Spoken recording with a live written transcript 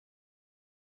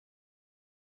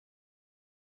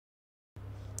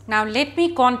Now let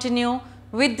me continue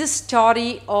with the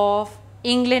story of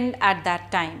England at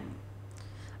that time.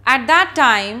 At that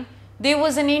time, there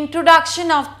was an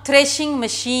introduction of threshing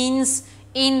machines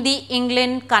in the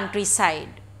England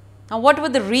countryside. Now what were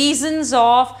the reasons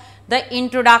of the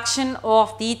introduction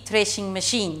of the threshing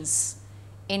machines?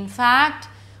 In fact,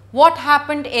 what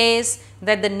happened is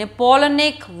that the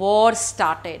Napoleonic War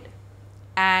started,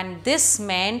 and this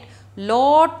meant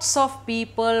lots of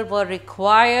people were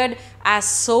required as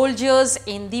soldiers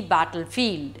in the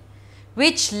battlefield,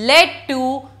 which led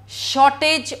to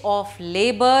shortage of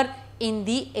labor in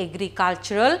the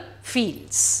agricultural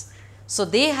fields. So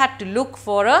they had to look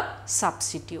for a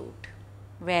substitute.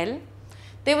 Well,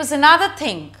 there was another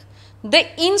thing. The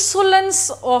insolence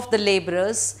of the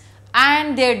laborers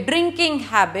and their drinking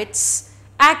habits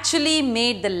actually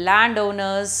made the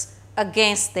landowners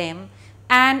against them,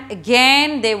 and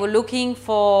again they were looking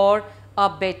for a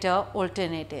better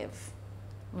alternative.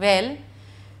 Well,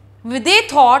 they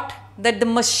thought that the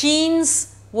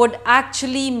machines would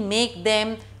actually make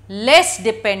them less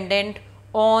dependent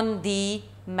on the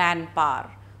manpower,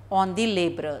 on the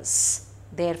laborers.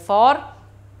 Therefore,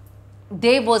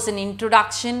 there was an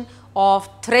introduction of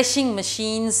threshing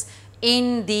machines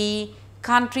in the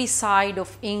countryside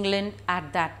of England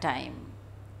at that time.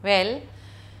 Well,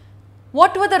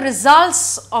 what were the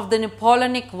results of the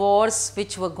Napoleonic Wars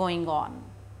which were going on?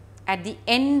 At the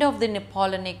end of the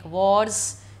Napoleonic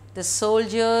Wars, the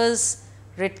soldiers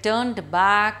returned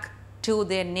back to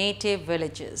their native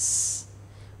villages.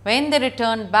 When they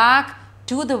returned back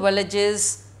to the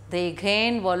villages, they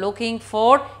again were looking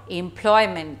for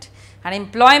employment, and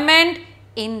employment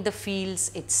in the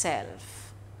fields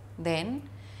itself. Then,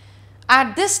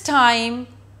 at this time,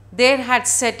 there had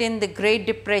set in the Great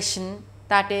Depression,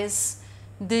 that is,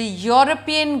 the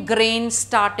European grain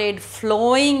started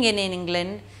flowing in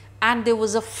England, and there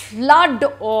was a flood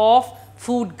of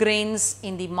food grains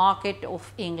in the market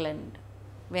of England.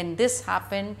 When this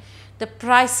happened, the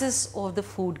prices of the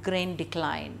food grain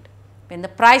declined. When the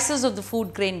prices of the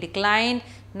food grain declined,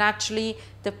 naturally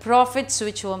the profits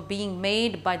which were being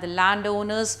made by the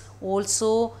landowners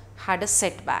also had a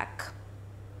setback.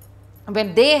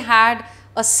 When they had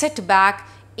a setback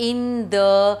in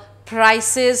the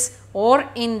prices or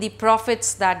in the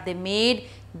profits that they made,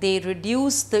 they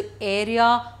reduced the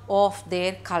area of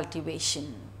their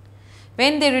cultivation.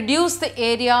 When they reduced the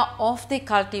area of their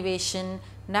cultivation,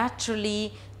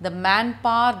 naturally the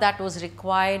manpower that was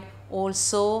required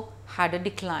also had a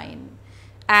decline,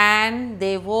 and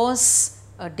there was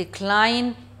a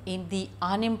decline in the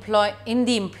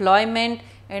employment,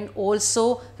 and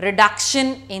also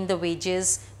reduction in the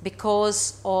wages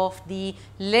because of the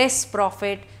less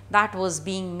profit that was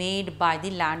being made by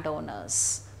the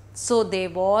landowners. So there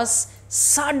was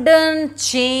sudden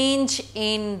change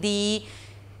in the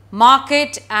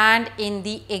market and in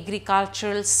the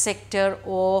agricultural sector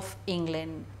of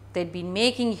England. They'd been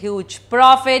making huge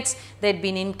profits, they'd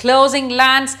been enclosing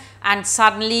lands, and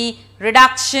suddenly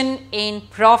reduction in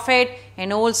profit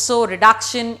and also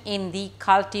reduction in the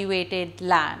cultivated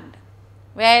land.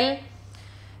 Well,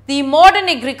 the modern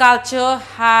agriculture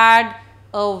had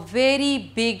a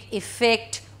very big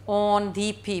effect on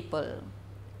the people,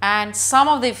 and some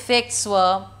of the effects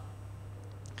were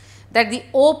that the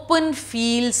open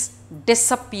fields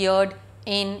disappeared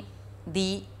in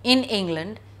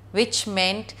England, which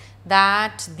meant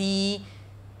that the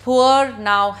poor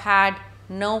now had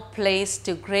no place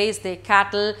to graze their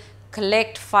cattle,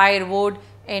 collect firewood,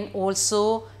 and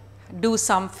also do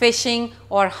some fishing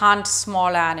or hunt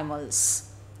small animals.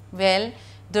 Well,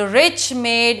 the rich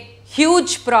made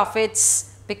huge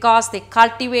profits because they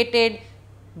cultivated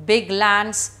big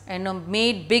lands and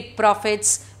made big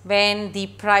profits when the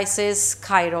prices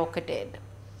skyrocketed.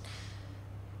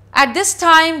 At this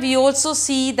time, we also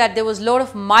see that there was a lot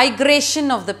of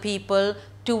migration of the people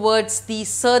towards the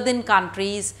southern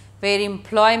countries where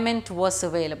employment was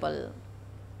available.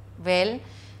 Well,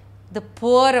 the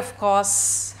poor of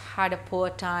course had a poor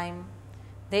time.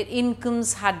 Their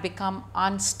incomes had become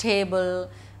unstable,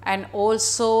 and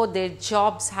also their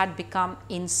jobs had become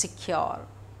insecure.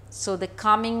 So the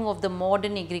coming of the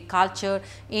modern agriculture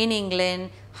in England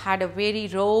had a very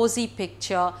rosy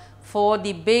picture for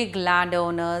the big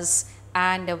landowners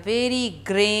and a very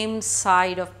grim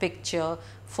side of picture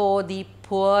for the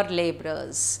poor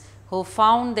laborers who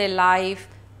found their life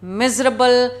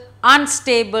miserable,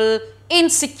 unstable,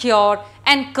 insecure,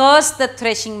 and cursed the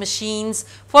threshing machines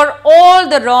for all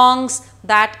the wrongs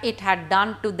that it had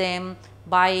done to them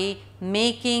by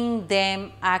making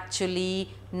them actually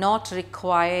not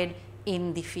required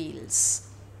in the fields.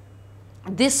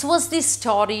 This was the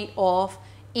story of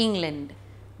England,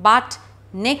 but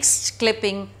next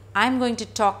clipping, I am going to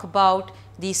talk about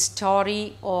the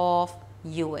story of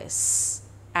US.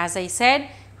 As I said,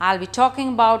 I will be talking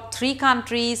about 3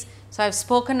 countries. So, I have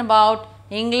spoken about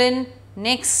England,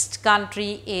 next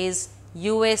country is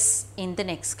US in the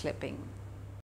next clipping.